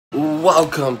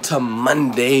Welcome to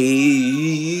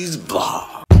Monday's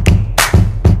vlog.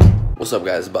 What's up,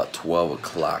 guys? It's about 12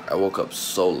 o'clock. I woke up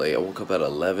so late. I woke up at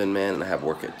 11, man, and I have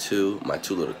work at 2. My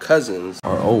 2 little cousins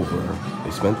are over.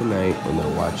 They spent the night and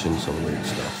they're watching some weird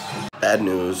stuff. Bad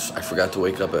news, I forgot to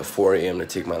wake up at 4 a.m. to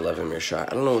take my 11-meter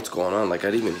shot. I don't know what's going on. Like,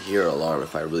 I didn't even hear an alarm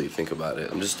if I really think about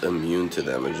it. I'm just immune to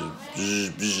them.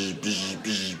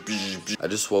 I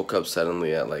just woke up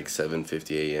suddenly at like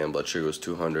 7:50 a.m. Blood sugar was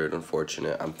 200,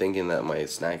 unfortunate. I'm thinking that my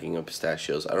snacking of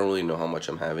pistachios, I don't really know how much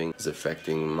I'm having, is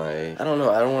affecting my, I don't know.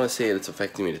 I don't want to say it's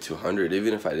affecting me to 200.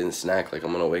 Even if I didn't snack, like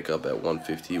I'm going to wake up at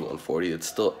 150, 140. It's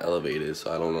still elevated,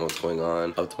 so I don't know what's going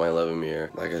on. Up to my 11-meter.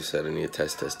 Like I said, I need a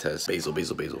test.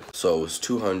 Basal. So it was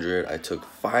 200. I took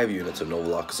 5 units of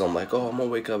Novolog because I'm like, oh, I'm gonna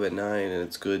wake up at 9 and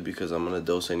it's good because I'm gonna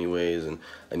dose anyways and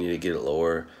I need to get it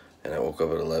lower. And I woke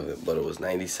up at 11, but it was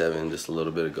 97 just a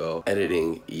little bit ago.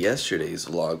 Editing yesterday's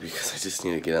vlog because I just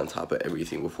need to get on top of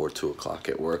everything before 2 o'clock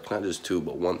at work. Not just 2,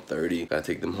 but 1:30. Gotta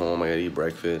take them home. I gotta eat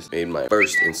breakfast. Made my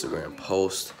first Instagram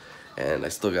post. And I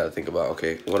still gotta think about,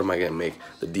 okay, what am I gonna make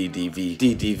the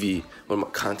DDV,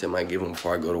 what content am I give them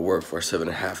before I go to work for a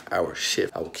 7.5-hour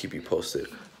shift. I will keep you posted.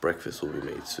 Breakfast will be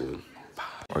made soon.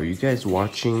 Are you guys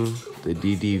watching the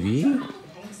DDV?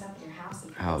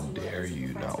 How dare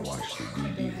you not watch the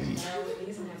DDV?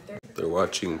 They're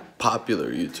watching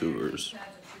popular YouTubers.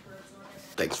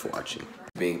 Thanks for watching.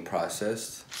 Being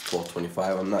processed,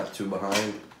 12:25, I'm not too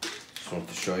behind. Just want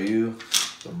to show you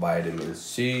the vitamin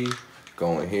C.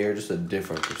 Going here, just a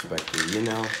different perspective, you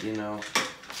know,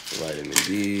 vitamin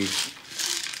D.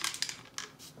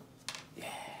 Yeah.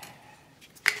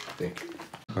 Thank you.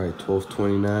 All right,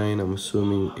 12:29. I'm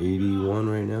assuming 81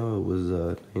 right now. It was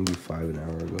 95 an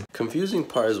hour ago. Confusing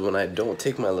part is when I don't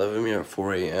take my 11-meter at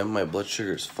 4 a.m., my blood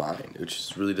sugar is fine, which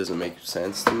just really doesn't make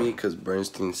sense to me because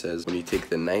Bernstein says when you take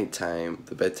the nighttime,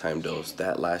 the bedtime dose,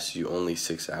 that lasts you only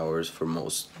 6 hours for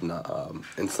most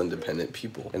insulin-dependent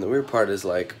people. And the weird part is,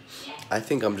 like, I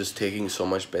think I'm just taking so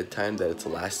much bedtime that it's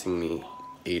lasting me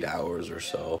 8 hours or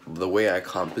so. The way I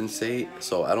compensate,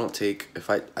 so I don't take, if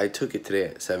I took it today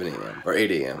at 7 a.m. or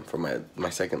 8 a.m. for my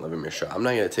second 11-meter shot, I'm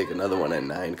not gonna take another one at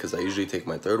 9 because I usually take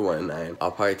my third one at 9. I'll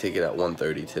probably take it at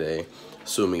 1:30 today,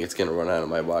 assuming it's gonna run out of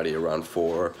my body around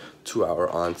 4, 2-hour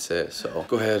onset. So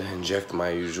go ahead and inject my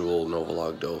usual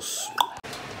Novolog dose.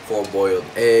 4 boiled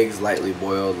eggs, lightly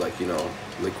boiled, like, you know,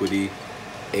 liquidy.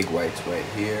 Egg whites right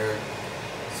here.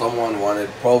 Someone wanted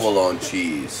provolone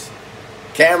cheese.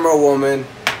 Camera woman.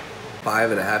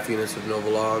 5.5 units of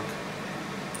Novolog,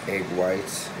 egg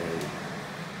whites, and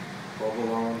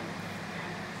provolone.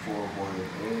 4 boiled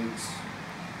eggs.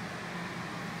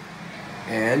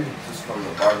 And just from the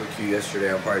barbecue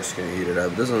yesterday, I'm probably just gonna heat it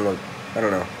up. Doesn't look, I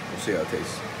don't know. We'll see how it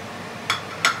tastes.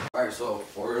 Alright, so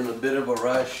we're in a bit of a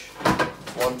rush.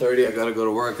 1:30, I gotta go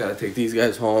to work. Gotta take these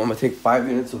guys home. I take 5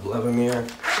 units of 11-meter.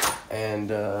 And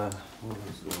what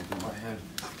is going through my head?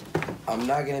 I'm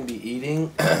not gonna be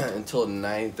eating until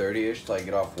 9:30ish till I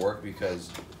get off work because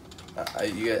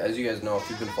as you guys know, if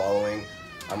you've been following,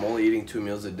 I'm only eating 2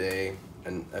 meals a day,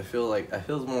 and I feel like it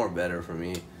feels more better for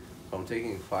me. So I'm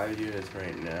taking 5 units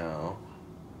right now.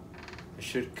 It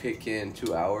should kick in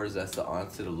 2 hours. That's the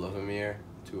onset of 11-meter.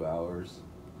 2 hours.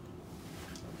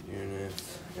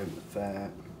 Units and the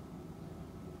fat.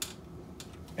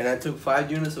 And I took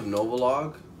 5 units of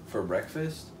Novolog for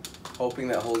breakfast, hoping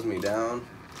that holds me down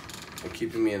and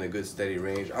keeping me in a good steady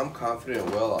range. I'm confident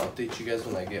it will. I'll update you guys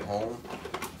when I get home.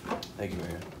 Thank you,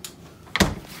 man.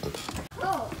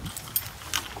 Oh,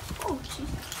 jeez.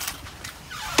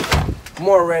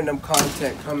 More random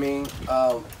content coming.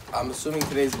 I'm assuming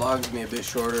today's vlog is gonna be a bit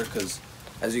shorter because,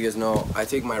 as you guys know, I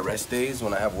take my rest days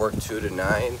when I have work 2 to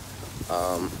 9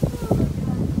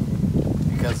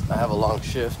 because I have a long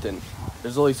shift and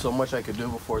there's only so much I could do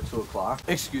before 2 o'clock.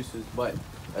 Excuses, but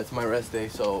that's my rest day,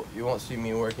 so you won't see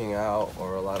me working out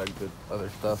or a lot of good other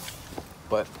stuff.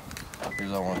 But here's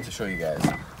what I wanted to show you guys.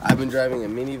 I've been driving a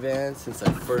minivan since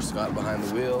I first got behind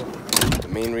the wheel. The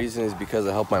main reason is because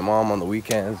I help my mom on the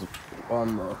weekends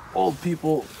on the old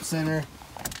people center,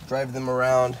 drive them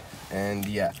around, and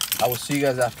yeah, I will see you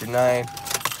guys after 9.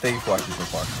 Thank you for watching so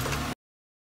far.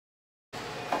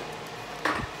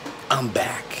 I'm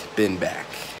back, been back.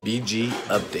 BG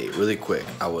update, really quick.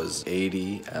 I was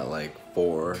 80 at like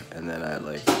 4, and then at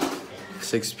like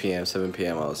 6 p.m., 7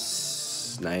 p.m. I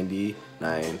was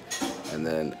 99, And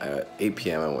then at 8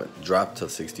 p.m. I dropped to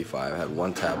 65. I had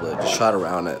one tablet, just shot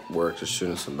around at work, just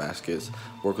shooting some baskets.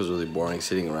 Work was really boring,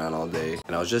 sitting around all day.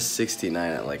 And I was just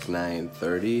 69 at like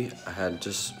 9:30. I had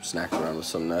just snacked around with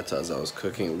some nuts as I was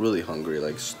cooking, really hungry,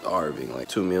 like starving. Like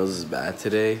 2 meals is bad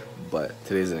today, but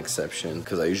today's an exception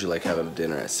because I usually like having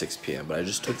dinner at 6 p.m. But I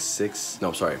just took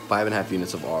 5.5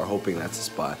 units of R, hoping that's the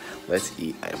spot. Let's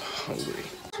eat, I am hungry.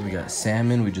 So we got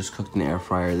salmon, we just cooked in the air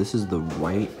fryer. This is the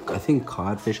white, I think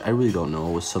codfish, I really don't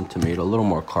know, with some tomato, a little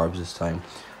more carbs this time.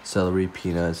 Celery,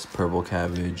 peanuts, purple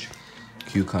cabbage,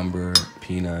 cucumber,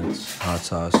 peanuts, hot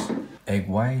sauce, egg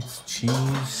whites,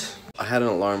 cheese. I had an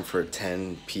alarm for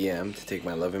 10 p.m. to take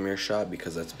my Levemir shot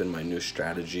because that's been my new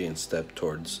strategy and step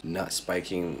towards not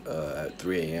spiking at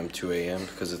 3 a.m., 2 a.m.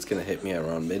 because it's gonna hit me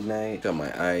around midnight. Got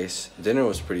my ice. Dinner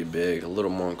was pretty big, a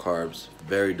little more carbs,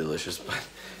 very delicious, but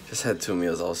just had 2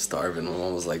 meals. I was starving. My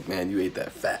mom was like, man, you ate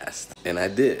that fast. And I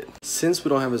did. Since we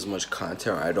don't have as much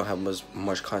content, or I don't have as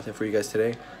much content for you guys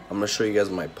today, I'm gonna show you guys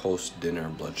my post-dinner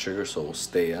blood sugar, so we'll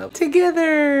stay up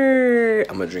together.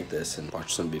 I'm gonna drink this and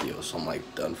watch some videos, so I'm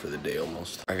like done for the day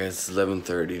almost. Alright guys, it's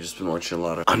 11:30. Just been watching a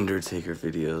lot of Undertaker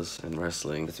videos and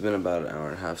wrestling. It's been about an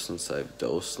hour and a half since I've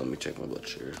dosed. Let me check my blood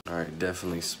sugar. Alright,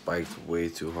 definitely spiked way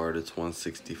too hard. It's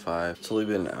 165. It's only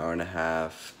been an hour and a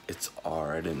half. It's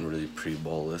R. I didn't really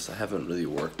pre-bolus. I haven't really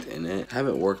worked in it. I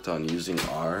haven't worked on using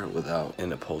R without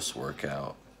in a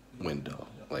post-workout window.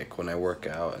 Like when I work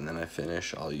out and then I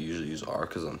finish, I'll usually use R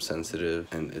because I'm sensitive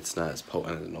and it's not as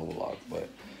potent as Novolog, but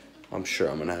I'm sure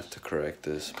I'm gonna have to correct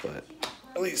this, but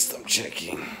at least I'm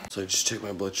checking. So I just checked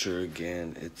my blood sugar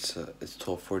again. It's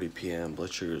 12:40 p.m.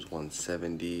 Blood sugar is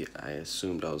 170. I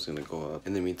assumed I was gonna go up.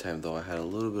 In the meantime though, I had a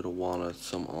little bit of walnuts,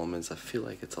 some almonds. I feel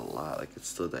like it's a lot, like it's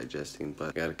still digesting, but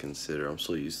I gotta consider I'm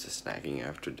so used to snacking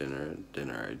after dinner.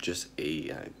 I just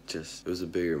ate. It was a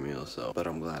bigger meal, so. But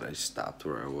I'm glad I stopped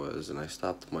where I was, and I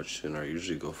stopped much sooner. I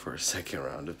usually go for a second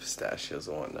round of pistachios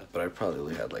and whatnot, but I probably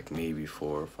only had like maybe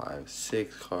 4, 5,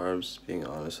 6 carbs, being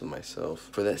honest with myself.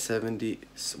 For that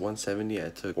 170, I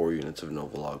took 4 units of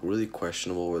Novolog. Really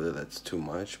questionable whether that's too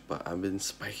much, but I've been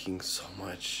spiking so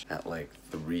much at like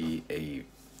 3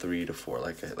 to 4,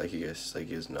 like you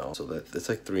guys know. So that's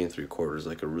like 3 3/4,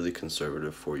 like a really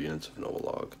conservative 4 units of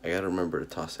Novolog. I gotta remember to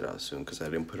toss it out soon because I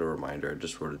didn't put a reminder. I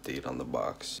just wrote a date on the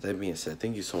box. That being said,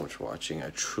 thank you so much for watching. I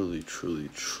truly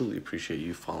appreciate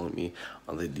you following me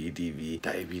on the DDV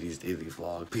Diabetes Daily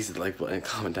Vlog. Please hit the like button,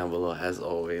 comment down below. As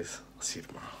always, I'll see you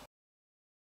tomorrow.